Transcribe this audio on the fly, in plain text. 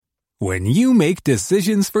When you make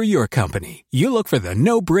decisions for your company, you look for the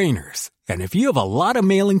no-brainers. And if you have a lot of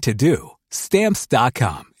mailing to do,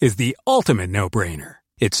 Stamps.com is the ultimate no-brainer.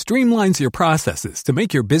 It streamlines your processes to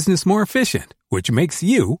make your business more efficient, which makes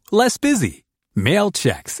you less busy. Mail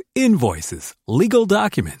checks, invoices, legal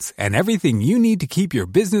documents, and everything you need to keep your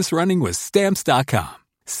business running with Stamps.com.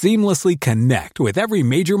 Seamlessly connect with every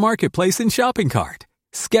major marketplace and shopping cart.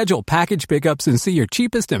 Schedule package pickups and see your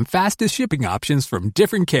cheapest and fastest shipping options from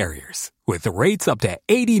different carriers, with rates up to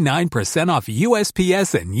 89% off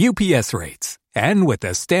USPS and UPS rates. And with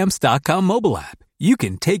the Stamps.com mobile app, you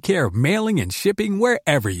can take care of mailing and shipping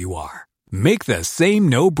wherever you are. Make the same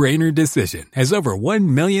no-brainer decision as over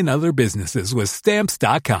 1 million other businesses with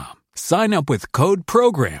Stamps.com. Sign up with code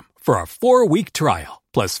PROGRAM for a 4-week trial,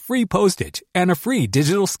 plus free postage and a free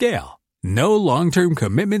digital scale. No long-term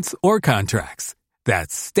commitments or contracts.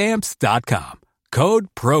 That's Stamps.com. Code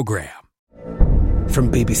PROGRAM.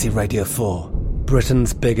 From BBC Radio 4,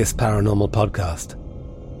 Britain's biggest paranormal podcast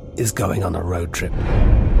is going on a road trip.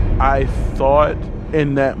 I thought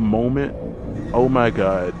in that moment, oh my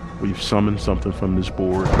God, we've summoned something from this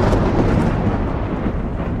board.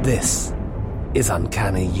 This is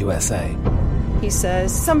Uncanny USA. He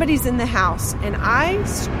says, somebody's in the house, and I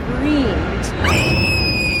screamed.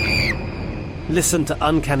 Listen to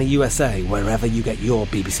Uncanny USA wherever you get your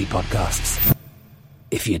BBC podcasts,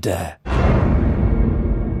 if you dare.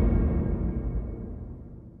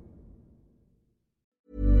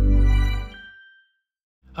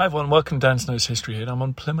 Hi everyone, welcome to Dan Snow's History Hit. I'm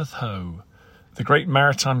on Plymouth Hoe, the great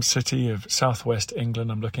maritime city of southwest England.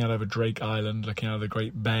 I'm looking out over Drake Island, looking out of the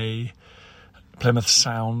Great Bay, Plymouth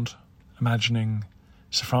Sound, imagining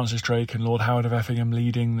Sir Francis Drake and Lord Howard of Effingham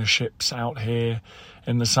leading the ships out here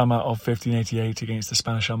in the summer of 1588 against the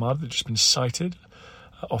Spanish Armada that had just been sighted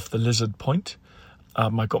off the Lizard Point.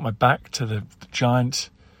 I got my back to the giant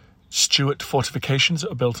Stuart fortifications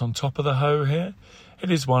that are built on top of the Hoe here. It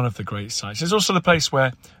is one of the great sights. It's also the place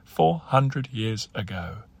where 400 years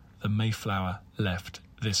ago the Mayflower left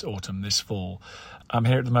this autumn, this fall. I'm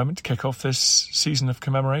here at the moment to kick off this season of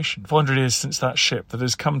commemoration. 400 years since that ship that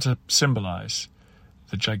has come to symbolise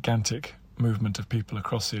the gigantic movement of people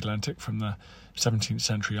across the Atlantic from the 17th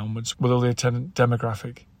century onwards, with all the attendant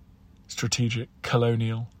demographic, strategic,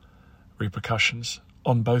 colonial repercussions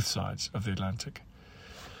on both sides of the Atlantic.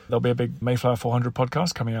 There'll be a big Mayflower 400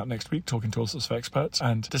 podcast coming out next week, talking to all sorts of experts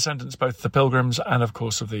and descendants, both the Pilgrims and, of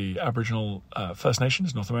course, of the Aboriginal First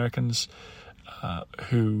Nations, North Americans,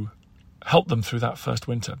 who helped them through that first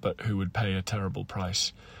winter, but who would pay a terrible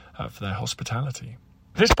price for their hospitality.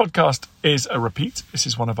 This podcast is a repeat. This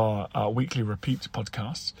is one of our weekly repeat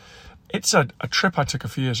podcasts. It's a trip I took a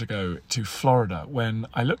few years ago to Florida when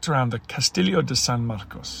I looked around the Castillo de San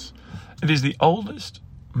Marcos. It is the oldest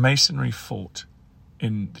masonry fort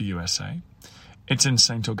in the USA. It's in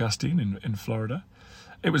St. Augustine in Florida.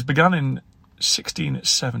 It was begun in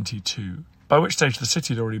 1672, by which stage the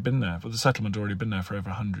city had already been there, but the settlement had already been there for over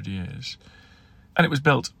 100 years. And it was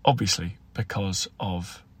built, obviously, because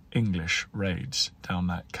of English raids down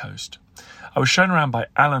that coast. I was shown around by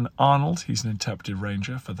Alan Arnold. He's an interpretive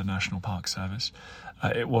ranger for the National Park Service.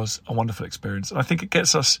 It was a wonderful experience, and I think it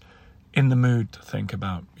gets us in the mood to think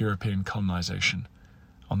about European colonisation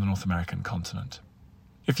on the North American continent.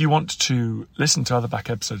 If you want to listen to other back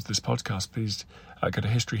episodes of this podcast, please go to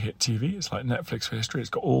History Hit TV. It's like Netflix for history. It's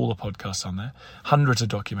got all the podcasts on there, hundreds of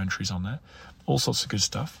documentaries on there, all sorts of good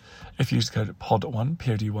stuff. If you use the code POD1,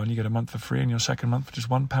 POD1, you get a month for free and your second month for just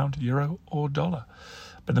 £1, euro or dollar.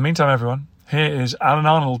 But in the meantime, everyone, here is Alan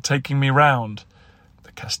Arnold taking me round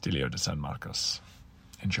the Castillo de San Marcos.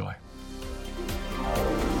 Enjoy.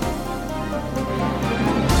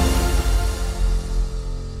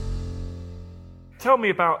 Tell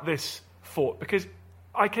me about this fort, because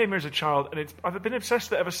I came here as a child and I've been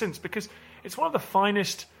obsessed with it ever since, because it's one of the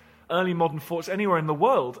finest early modern forts anywhere in the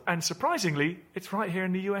world, and surprisingly, it's right here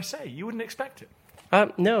in the USA. You wouldn't expect it.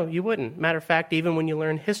 No, you wouldn't. Matter of fact, even when you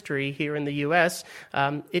learn history here in the U.S.,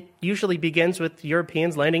 it usually begins with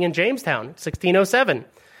Europeans landing in Jamestown, 1607.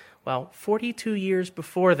 Well, 42 years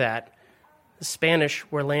before that, the Spanish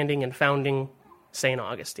were landing and founding St.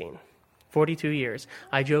 Augustine. 42 years.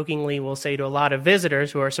 I jokingly will say to a lot of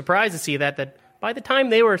visitors who are surprised to see that by the time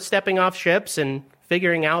they were stepping off ships and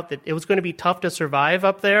figuring out that it was going to be tough to survive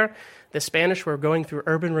up there, the Spanish were going through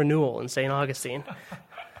urban renewal in St. Augustine.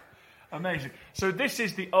 Amazing. So this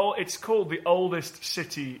is it's called the oldest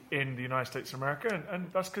city in the United States of America,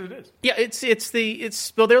 and that's because it is. Yeah,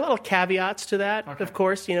 well, there are a lot of caveats to that. Okay. Of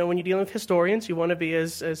course, when you're dealing with historians, you want to be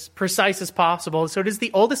as precise as possible. So it is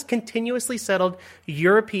the oldest continuously settled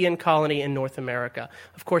European colony in North America.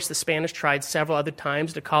 Of course, the Spanish tried several other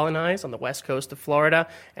times to colonize on the west coast of Florida,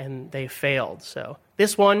 and they failed. So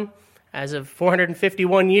this one, as of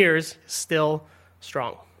 451 years, is still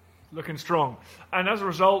strong. Looking strong. And as a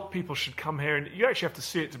result, people should come here, and you actually have to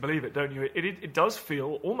see it to believe it, don't you? It does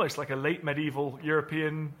feel almost like a late medieval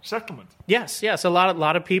European settlement. Yes. A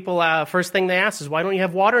lot of people, first thing they ask is, why don't you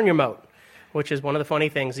have water in your moat? Which is one of the funny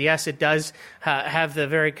things. Yes, it does have the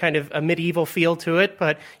very kind of a medieval feel to it,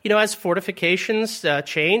 but, as fortifications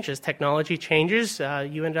change, as technology changes,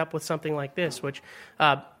 you end up with something like this, which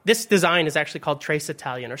this design is actually called Tres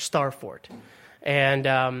Italian, or Star Fort.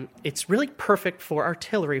 And it's really perfect for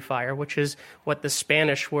artillery fire, which is what the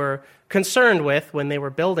Spanish were concerned with when they were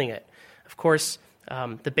building it. Of course,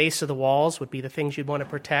 the base of the walls would be the things you'd want to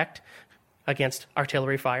protect against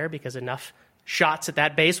artillery fire, because enough shots at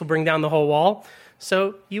that base will bring down the whole wall.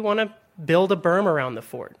 So you want to build a berm around the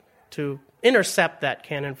fort to intercept that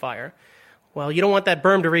cannon fire. Well, you don't want that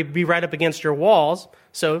berm to be right up against your walls,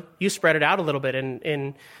 so you spread it out a little bit. And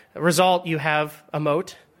in result, you have a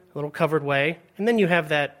moat, a little covered way, and then you have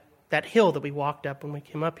that hill that we walked up when we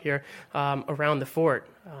came up here around the fort.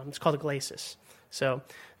 It's called a glacis. So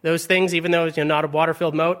those things, even though it's not a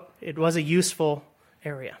water-filled moat, it was a useful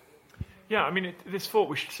area. Yeah, I mean, this fort,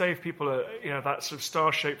 we should say, if people are, that sort of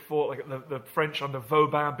star-shaped fort, like the French under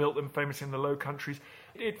Vauban built them famously in the Low Countries,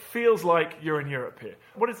 it feels like you're in Europe here.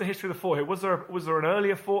 What is the history of the fort here? Was there an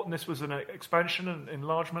earlier fort and this was an expansion and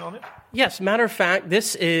enlargement on it? Yes, matter of fact,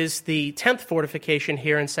 this is the 10th fortification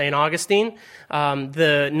here in St. Augustine.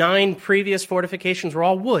 The 9 previous fortifications were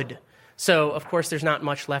all wood. So, of course, there's not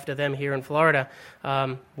much left of them here in Florida.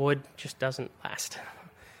 Wood just doesn't last.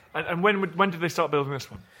 And when did they start building this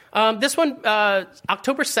one? This one,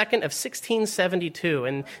 October 2nd of 1672,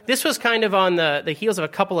 and this was kind of on the heels of a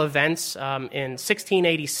couple events. In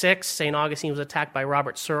 1686, St. Augustine was attacked by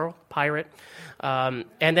Robert Searle, pirate, and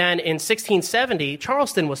then in 1670,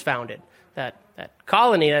 Charleston was founded, that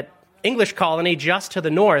colony, that English colony just to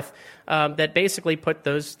the north, that basically put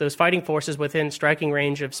those fighting forces within striking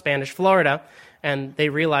range of Spanish Florida, and they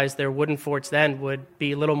realized their wooden forts then would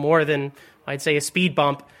be little more than, I'd say, a speed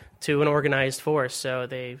bump to an organized force. So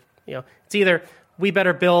it's either we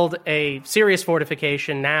better build a serious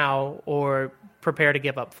fortification now or prepare to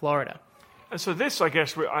give up Florida. And so this, I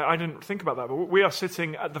guess, I didn't think about that, but we are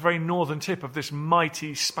sitting at the very northern tip of this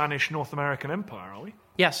mighty Spanish North American empire, are we?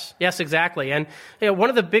 Yes, exactly. And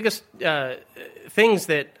one of the biggest things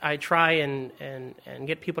that I try and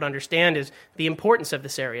get people to understand is the importance of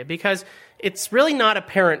this area, because it's really not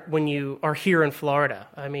apparent when you are here in Florida.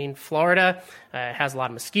 I mean, Florida has a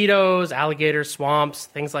lot of mosquitoes, alligators, swamps,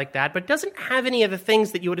 things like that, but doesn't have any of the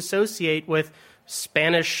things that you would associate with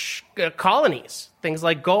Spanish colonies, things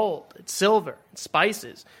like gold, and silver, and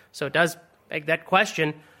spices. So it does beg that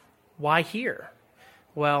question, why here?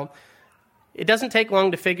 Well, it doesn't take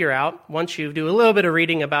long to figure out, once you do a little bit of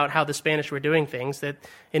reading about how the Spanish were doing things, that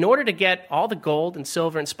in order to get all the gold and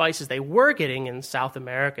silver and spices they were getting in South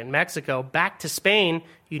America and Mexico back to Spain,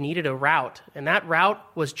 you needed a route. And that route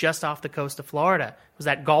was just off the coast of Florida. It was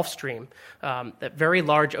that Gulf Stream, that very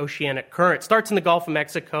large oceanic current. Starts in the Gulf of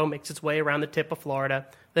Mexico, makes its way around the tip of Florida,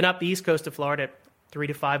 then up the east coast of Florida at 3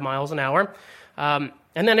 to 5 miles an hour.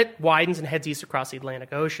 And then it widens and heads east across the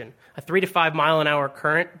Atlantic Ocean. A 3 to 5 mile an hour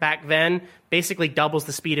current back then basically doubles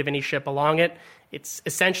the speed of any ship along it. It's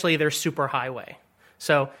essentially their superhighway.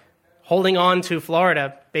 So holding on to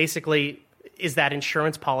Florida basically is that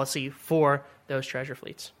insurance policy for those treasure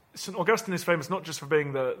fleets. St. Augustine is famous not just for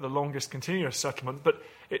being the longest continuous settlement, but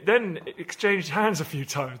it then exchanged hands a few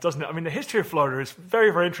times, doesn't it? I mean, the history of Florida is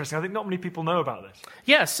very, very interesting. I think not many people know about this.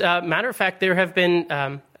 Yes. Matter of fact, there have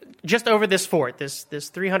been... just over this fort, this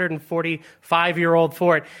 345-year-old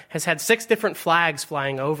fort has had 6 different flags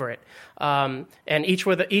flying over it, and each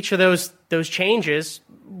of those changes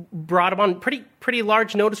brought upon pretty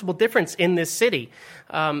large noticeable difference in this city.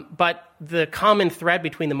 But the common thread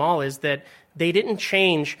between them all is that they didn't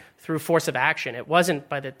change through force of action. It wasn't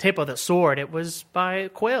by the tip of the sword. It was by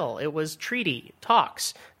quill. It was treaty,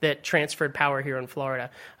 talks that transferred power here in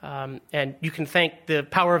Florida. And you can thank the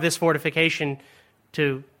power of this fortification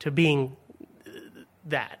to being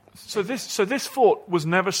that. So this fort was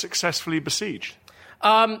never successfully besieged?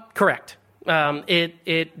 Correct.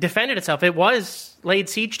 It defended itself. It was laid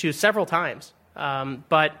siege to several times.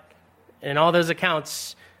 But in all those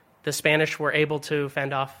accounts, the Spanish were able to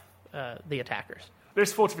fend off the attackers.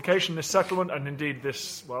 This fortification, this settlement, and indeed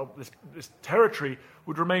this territory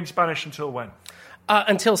would remain Spanish until when?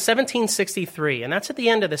 Until 1763, and that's at the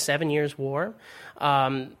end of the 7 Years' War.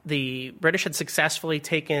 The British had successfully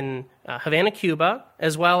taken Havana, Cuba,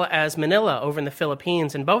 as well as Manila over in the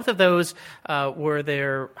Philippines, and both of those were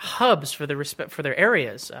their hubs for their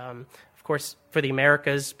areas. Of course, for the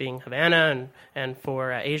Americas being Havana, and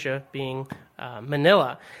for Asia being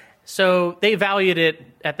Manila. So they valued it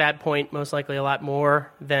at that point most likely a lot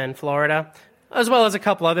more than Florida, as well as a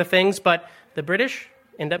couple other things. But the British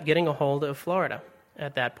end up getting a hold of Florida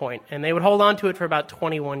at that point, and they would hold on to it for about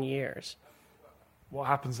 21 years. What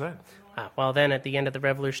happens then? Well, then at the end of the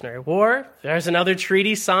Revolutionary War, there's another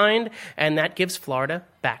treaty signed, and that gives Florida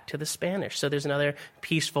back to the Spanish. So there's another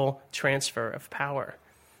peaceful transfer of power.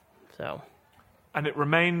 And it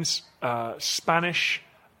remains Spanish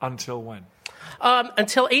until when?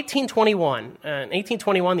 Until 1821. In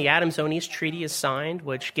 1821, the Adams-Onis Treaty is signed,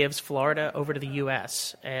 which gives Florida over to the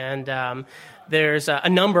U.S. And there's a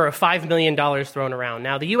number of $5 million thrown around.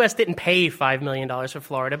 Now, the U.S. didn't pay $5 million for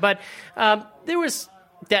Florida, but there was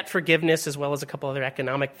debt forgiveness as well as a couple other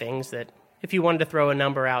economic things that if you wanted to throw a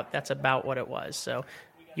number out, that's about what it was. So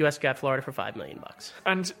U.S. got Florida for $5 million.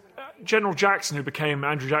 And General Jackson, who became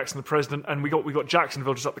Andrew Jackson, the president, and we got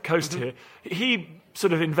Jacksonville just up the coast here. He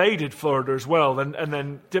sort of invaded Florida as well,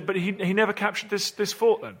 but he never captured this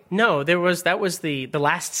fort then. No, that was the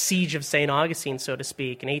last siege of St. Augustine, so to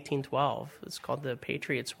speak, in 1812. It's called the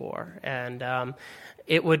Patriots' War, and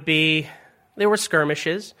there were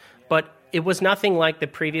skirmishes, but it was nothing like the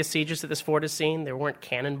previous sieges that this fort has seen. There weren't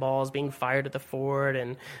cannonballs being fired at the fort,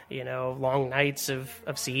 and long nights of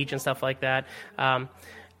siege and stuff like that.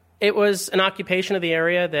 It was an occupation of the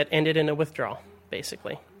area that ended in a withdrawal,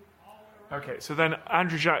 basically. Okay, so then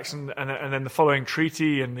Andrew Jackson and then the following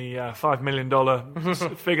treaty and the $5 million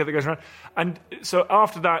figure that goes around. And so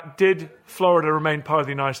after that, did Florida remain part of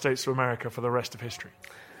the United States of America for the rest of history?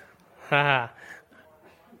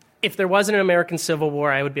 If there wasn't an American Civil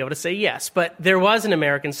War, I would be able to say yes. But there was an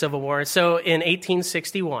American Civil War. So in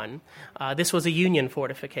 1861, this was a Union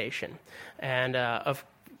fortification. And a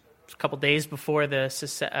couple days before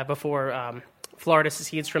Florida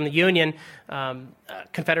secedes from the Union,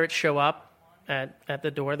 Confederates show up at the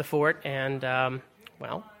door of the fort, and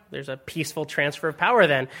there's a peaceful transfer of power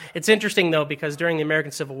then. It's interesting, though, because during the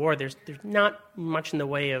American Civil War, there's not much in the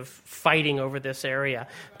way of fighting over this area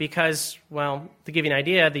because, to give you an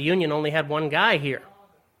idea, the Union only had one guy here.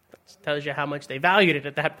 That tells you how much they valued it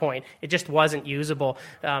at that point. It just wasn't usable.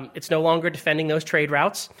 It's no longer defending those trade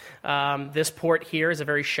routes. This port here is a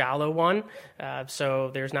very shallow one,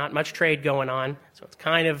 so there's not much trade going on. So it's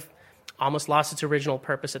kind of almost lost its original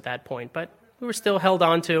purpose at that point, but we were still held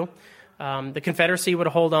on to. The Confederacy would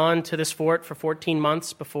hold on to this fort for 14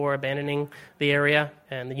 months before abandoning the area,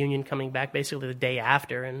 and the Union coming back basically the day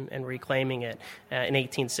after and reclaiming it in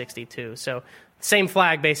 1862. So same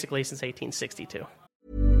flag basically since 1862.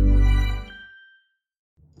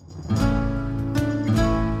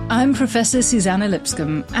 I'm Professor Susanna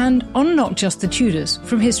Lipscomb, and on Not Just the Tudors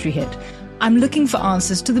from History Hit, I'm looking for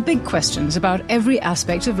answers to the big questions about every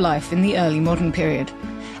aspect of life in the early modern period.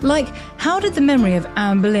 Like, how did the memory of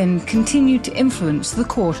Anne Boleyn continue to influence the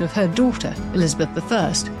court of her daughter, Elizabeth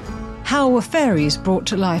I? How were fairies brought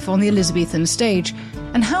to life on the Elizabethan stage?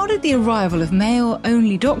 And how did the arrival of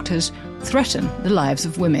male-only doctors threaten the lives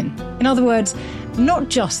of women? In other words, not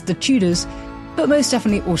just the Tudors, but most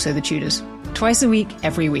definitely also the Tudors. Twice a week,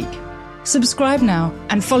 every week. Subscribe now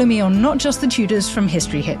and follow me on Not Just the Tudors from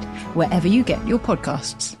History Hit, wherever you get your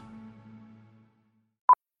podcasts.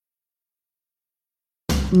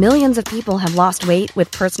 Millions of people have lost weight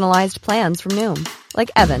with personalized plans from Noom.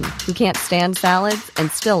 Like Evan, who can't stand salads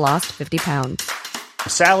and still lost 50 pounds.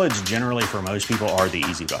 Salads generally for most people are the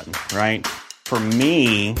easy button, right? For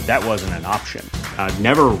me, that wasn't an option. I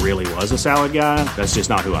never really was a salad guy. That's just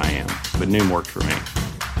not who I am. But Noom worked for me.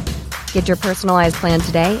 Get your personalized plan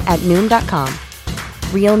today at Noom.com.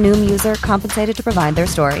 Real Noom user compensated to provide their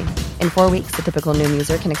story. In 4 weeks, the typical Noom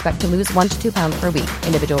user can expect to lose 1 to 2 pounds per week.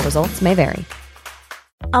 Individual results may vary.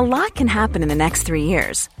 A lot can happen in the next 3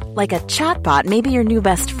 years. Like a chatbot may be your new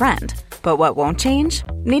best friend. But what won't change?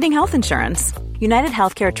 Needing health insurance. United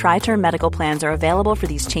Healthcare Tri-Term Medical Plans are available for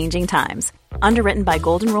these changing times. Underwritten by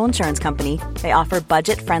Golden Rule Insurance Company, they offer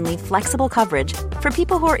budget-friendly, flexible coverage for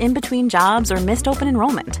people who are in between jobs or missed open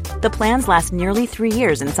enrollment. The plans last nearly 3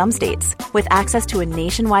 years in some states, with access to a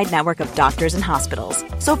nationwide network of doctors and hospitals.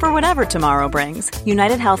 So for whatever tomorrow brings,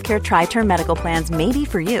 United Healthcare Tri-Term Medical Plans may be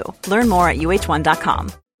for you. Learn more at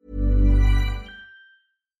uh1.com.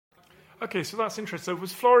 Okay, so that's interesting. So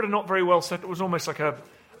was Florida not very well set? It was almost like an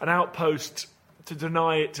outpost to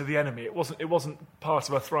deny it to the enemy. It wasn't part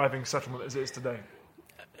of a thriving settlement as it is today.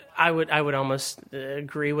 I would almost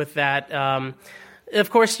agree with that. Of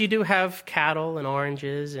course, you do have cattle and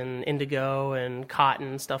oranges and indigo and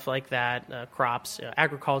cotton, stuff like that, crops.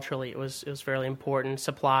 Agriculturally, it was fairly important,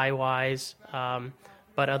 supply-wise.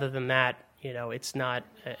 But other than that, it's not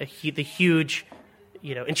the huge,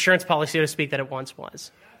 insurance policy, so to speak, that it once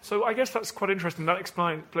was. So I guess that's quite interesting. That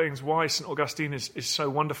explains why St. Augustine is so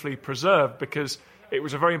wonderfully preserved, because it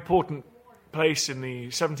was a very important place in the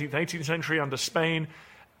 17th, 18th century under Spain.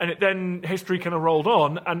 And then history kind of rolled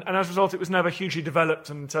on, and as a result, it was never hugely developed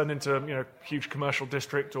and turned into a huge commercial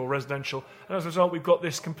district or residential. And as a result, we've got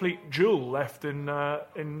this complete jewel left in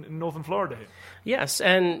northern Florida here. Yes,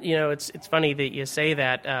 and it's funny that you say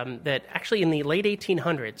that. That actually in the late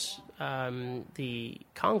 1800s, the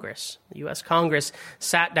U.S. Congress,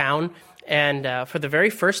 sat down and for the very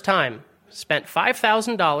first time spent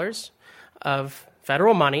 $5,000 of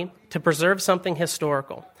federal money to preserve something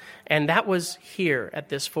historical. And that was here at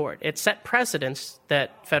this fort. It set precedents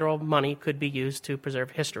that federal money could be used to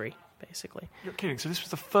preserve history, basically. You're kidding. So this was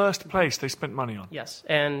the first place they spent money on? Yes.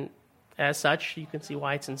 And as such, you can see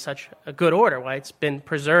why it's in such a good order, why it's been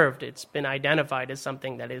preserved. It's been identified as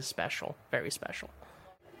something that is special, very special.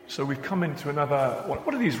 So we've come into another...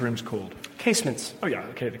 What are these rooms called? Casements. Oh, yeah,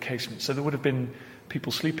 okay, the casements. So there would have been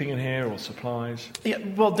people sleeping in here or supplies? Yeah,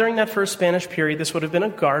 well, during that first Spanish period, this would have been a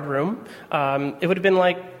guard room. It would have been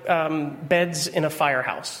like beds in a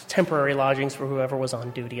firehouse, temporary lodgings for whoever was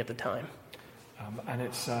on duty at the time. And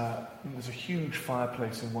there's a huge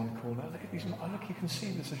fireplace in one corner. Look at these. Look, you can see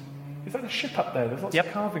is that a ship up there? There's lots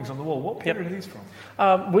of carvings on the wall. What period are these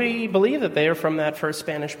from? We believe that they are from that first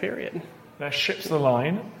Spanish period. They're ships of the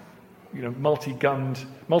line, multi-gunned,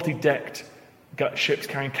 multi-decked ships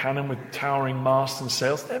carrying cannon with towering masts and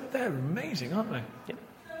sails. They're amazing, aren't they? Yep.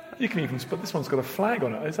 You can even, but this one's got a flag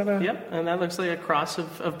on it. Is that a... Yep, and that looks like a cross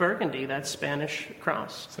of Burgundy, that Spanish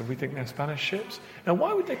cross. So we think they're Spanish ships. Now,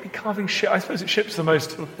 why would they be carving ships? I suppose ships are the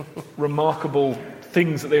most remarkable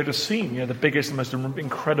things that they would have seen, the biggest and most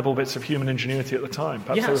incredible bits of human ingenuity at the time.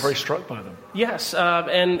 Perhaps they were very struck by them. Yes,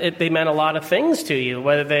 and they meant a lot of things to you,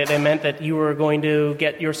 whether they meant that you were going to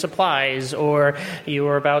get your supplies, or you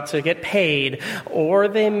were about to get paid, or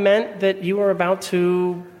they meant that you were about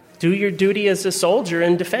to do your duty as a soldier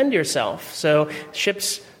and defend yourself. So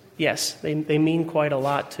ships, yes, they mean quite a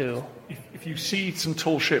lot too. If you see some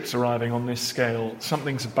tall ships arriving on this scale,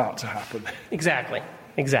 something's about to happen. Exactly.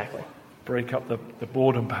 Break up the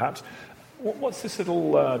boredom, perhaps. What's this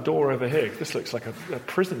little door over here? This looks like a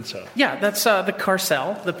prison cell. Yeah, that's the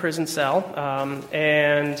carcel, the prison cell.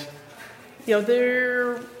 And,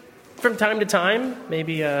 they're... From time to time,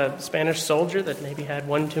 maybe a Spanish soldier that maybe had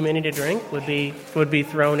one too many to drink would be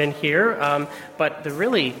thrown in here. But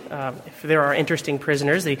if there are interesting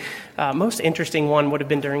prisoners, the most interesting one would have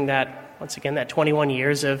been during that 21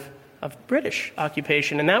 years of British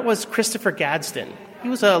occupation, and that was Christopher Gadsden. He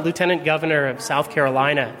was a lieutenant governor of South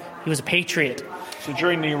Carolina. He was a patriot. So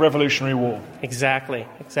during the Revolutionary War. Exactly.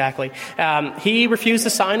 He refused to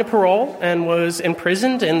sign a parole and was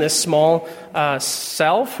imprisoned in this small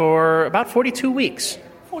cell for about 42 weeks.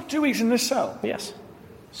 42 weeks in this cell? Yes.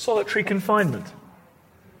 Solitary confinement.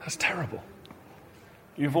 That's terrible.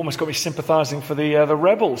 You've almost got me sympathising for the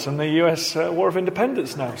rebels and the U.S. War of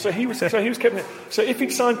Independence now. So he was kept in. So if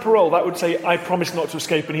he'd signed parole, that would say, "I promise not to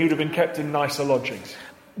escape," and he would have been kept in nicer lodgings.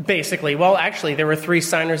 Basically. Well, actually, there were 3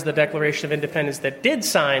 signers of the Declaration of Independence that did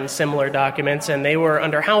sign similar documents, and they were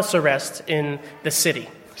under house arrest in the city.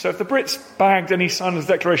 So if the Brits bagged any signers of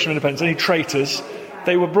the Declaration of Independence, any traitors,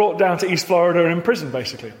 they were brought down to East Florida and imprisoned,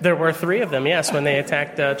 basically. There were 3 of them, yes, when they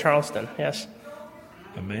attacked Charleston, yes.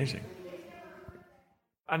 Amazing.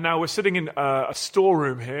 And now we're sitting in a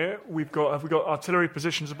storeroom here. Have we got artillery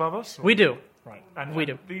positions above us? Or? We do. Right. And we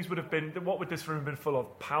do. These would have been, what would this room have been full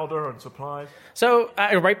of? Powder and supplies? So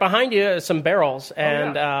right behind you are some barrels,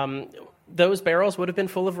 and those barrels would have been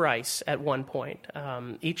full of rice at one point.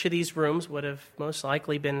 Each of these rooms would have most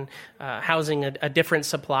likely been housing a different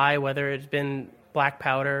supply, whether it had been black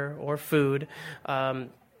powder or food.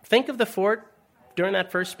 Think of the fort during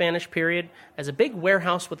that first Spanish period as a big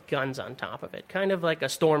warehouse with guns on top of it, kind of like a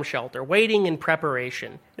storm shelter, waiting in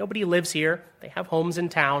preparation. Nobody lives here. They have homes in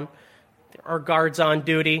town. There are guards on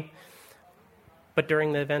duty. But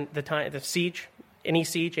during the siege,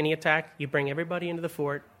 any attack, you bring everybody into the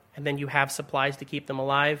fort, and then you have supplies to keep them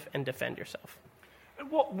alive and defend yourself.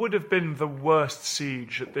 And what would have been the worst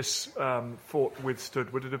siege that this fort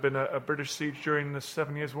withstood? Would it have been a British siege during the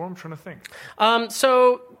 7 Years' War? I'm trying to think.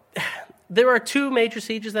 So there are 2 major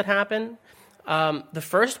sieges that happen. The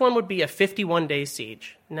first one would be a 51-day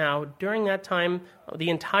siege. Now, during that time, the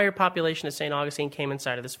entire population of St. Augustine came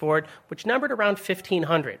inside of this fort, which numbered around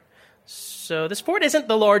 1,500. So this fort isn't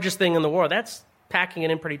the largest thing in the world. That's packing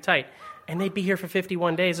it in pretty tight. And they'd be here for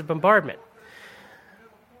 51 days of bombardment.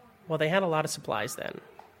 Well, they had a lot of supplies then.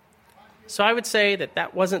 So I would say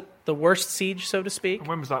that wasn't the worst siege, so to speak. And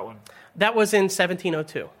when was that one? That was in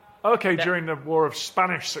 1702. Okay, during the War of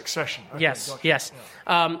Spanish Succession. Okay, yes, gotcha. yes.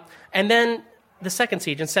 Yeah. And then the second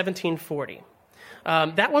siege in 1740.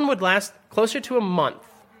 That one would last closer to a month.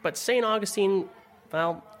 But St. Augustine,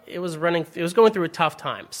 well, it was going through a tough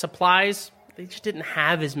time. Supplies, they just didn't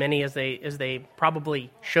have as many as they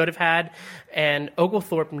probably should have had, and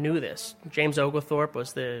Oglethorpe knew this. James Oglethorpe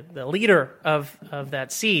was the leader of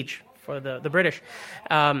that siege for the British.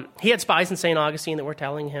 He had spies in St. Augustine that were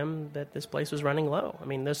telling him that this place was running low. I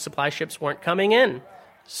mean, those supply ships weren't coming in,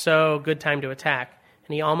 so good time to attack.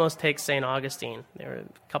 And he almost takes St. Augustine. There are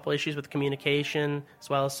a couple issues with communication, as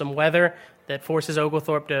well as some weather, that forces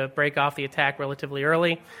Oglethorpe to break off the attack relatively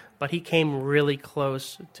early, but he came really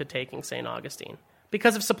close to taking St. Augustine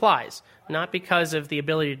because of supplies, not because of the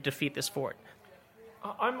ability to defeat this fort.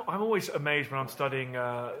 I'm always amazed when I'm studying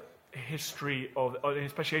history of,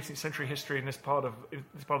 especially 18th century history in this part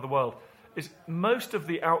of the world, is most of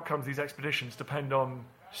the outcomes of these expeditions depend on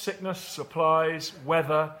sickness, supplies,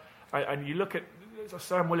 weather, and you look at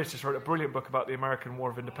Sam Willis just wrote a brilliant book about the American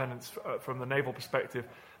War of Independence from the naval perspective,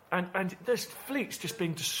 and there's fleets just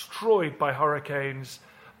being destroyed by hurricanes.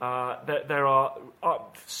 There are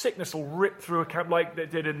sickness will rip through a camp like they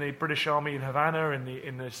did in the British Army in Havana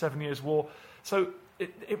in the 7 Years' War. So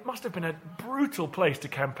it must have been a brutal place to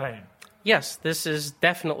campaign. Yes, this is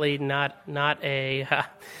definitely not a.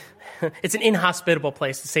 It's an inhospitable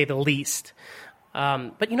place to say the least.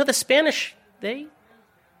 But the Spanish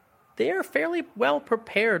they are fairly well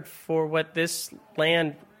prepared for what this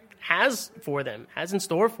land has in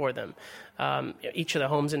store for them. Each of the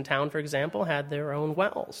homes in town, for example, had their own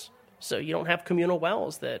wells. So you don't have communal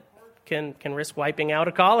wells that can risk wiping out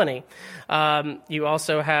a colony. You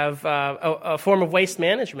also have a form of waste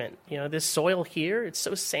management. This soil here, it's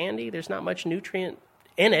so sandy, there's not much nutrient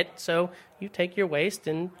in it, so you take your waste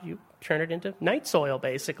and you turn it into night soil,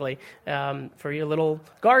 basically, for your little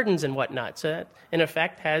gardens and whatnot. So that, in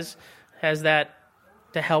effect, has that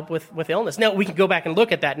to help with illness. Now, we can go back and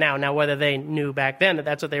look at that now. Now, whether they knew back then that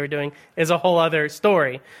that's what they were doing is a whole other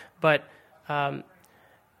story. But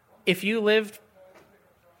if you lived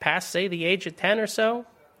past, say, the age of 10 or so,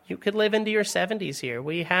 you could live into your 70s here.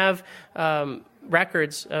 We have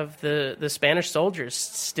records of the Spanish soldiers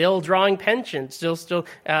still drawing pensions, still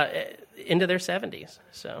into their 70s.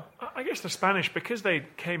 So I guess the Spanish, because they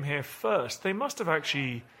came here first, they must have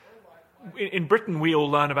actually... In Britain, we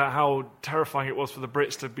all learn about how terrifying it was for the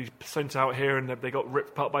Brits to be sent out here and that they got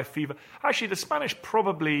ripped apart by fever. Actually, the Spanish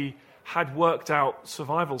probably had worked out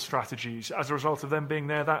survival strategies as a result of them being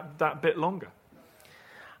there that bit longer.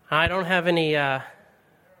 I don't have any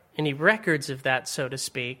records of that, so to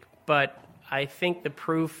speak, but I think the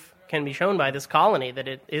proof can be shown by this colony that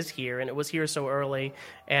it is here, and it was here so early,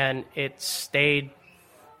 and it stayed,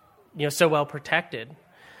 so well protected.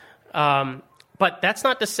 But that's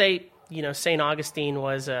not to say, St. Augustine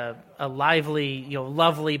was a lively,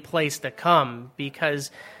 lovely place to come,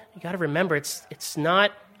 because you got to remember it's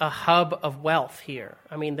not a hub of wealth here.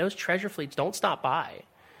 I mean, those treasure fleets don't stop by.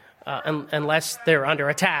 Unless they're under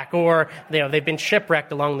attack or they've been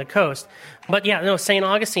shipwrecked along the coast. But St.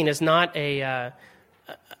 Augustine is not a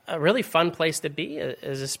really fun place to be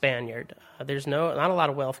as a Spaniard. There's not a lot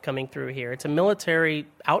of wealth coming through here. It's a military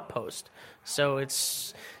outpost, so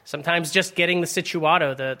it's sometimes just getting the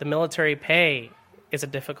situato, the military pay, is a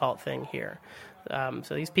difficult thing here.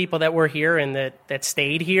 So these people that were here and that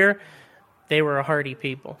stayed here, they were a hardy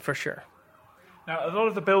people for sure. Now, a lot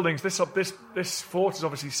of the buildings, this fort is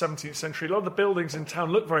obviously 17th century. A lot of the buildings in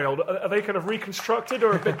town look very old. Are they kind of reconstructed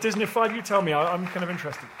or a bit Disneyfied? You tell me. I'm kind of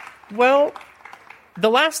interested. Well, the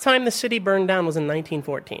last time the city burned down was in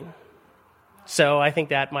 1914. So I think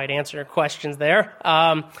that might answer your questions there.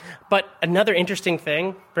 But another interesting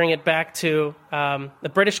thing, bring it back to the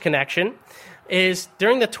British connection, is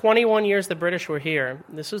during the 21 years the British were here,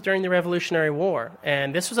 this was during the Revolutionary War,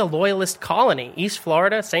 and this was a loyalist colony. East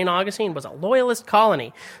Florida, St. Augustine, was a loyalist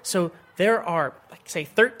colony. So there are, say,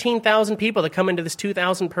 13,000 people that come into this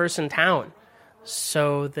 2,000-person town.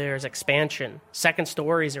 So there's expansion. Second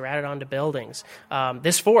stories are added onto buildings.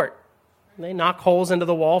 This fort, they knock holes into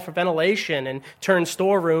the wall for ventilation and turn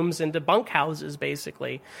storerooms into bunkhouses,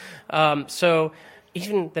 basically. So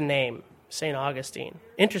even the name, St. Augustine.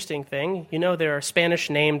 Interesting thing, there are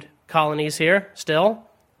Spanish-named colonies here still,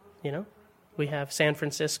 We have San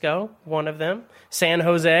Francisco, one of them. San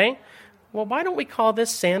Jose. Well, why don't we call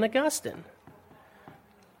this San Augustine?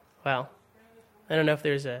 Well, I don't know if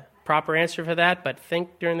there's a proper answer for that, but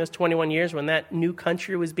think during those 21 years when that new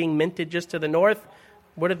country was being minted just to the north,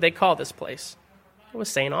 what did they call this place? It was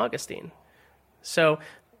St. Augustine. So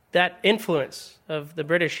that influence of the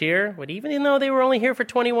British here, even though they were only here for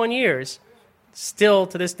 21 years, still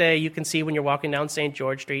to this day you can see when you're walking down St.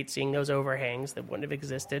 George Street, seeing those overhangs that wouldn't have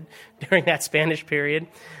existed during that Spanish period,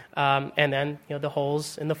 and then the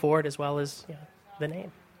holes in the fort as well as the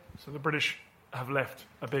name. So the British have left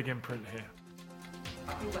a big imprint here.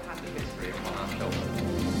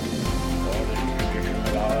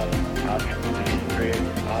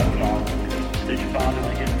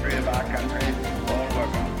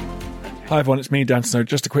 Hi everyone, it's me, Dan Snow.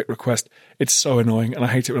 Just a quick request. It's so annoying and I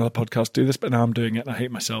hate it when other podcasts do this, but now I'm doing it and I hate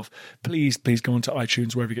myself. Please go onto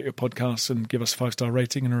iTunes, wherever you get your podcasts, and give us a 5-star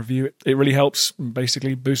rating and a review. It really helps,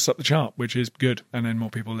 basically boosts up the chart, which is good, and then more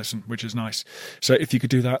people listen, which is nice. So if you could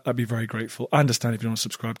do that, I'd be very grateful. I understand if you don't want to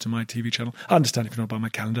subscribe to my TV channel. I understand if you don't buy my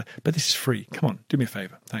calendar, but this is free. Come on, do me a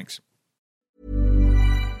favour. Thanks.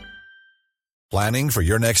 Planning for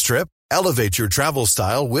your next trip? Elevate your travel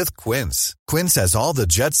style with Quince. Quince has all the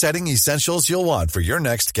jet-setting essentials you'll want for your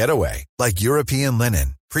next getaway, like European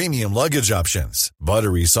linen, premium luggage options,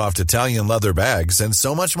 buttery soft Italian leather bags, and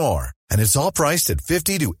so much more. And it's all priced at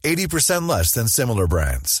 50 to 80% less than similar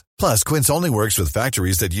brands. Plus, Quince only works with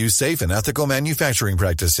factories that use safe and ethical manufacturing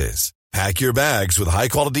practices. Pack your bags with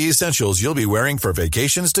high-quality essentials you'll be wearing for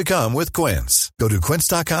vacations to come with Quince. Go to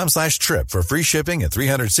quince.com/trip for free shipping and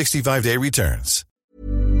 365-day returns.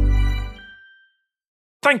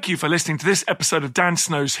 Thank you for listening to this episode of Dan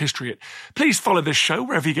Snow's History Hit. Please follow this show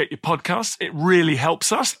wherever you get your podcasts. It really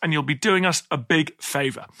helps us, and you'll be doing us a big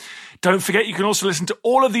favour. Don't forget, you can also listen to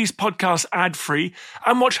all of these podcasts ad-free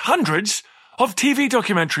and watch hundreds of TV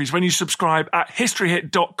documentaries when you subscribe at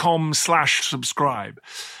historyhit.com/subscribe.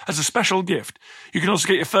 As a special gift, you can also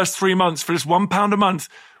get your first 3 months for just £1 a month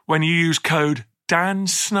when you use code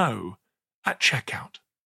DANSNOW at checkout.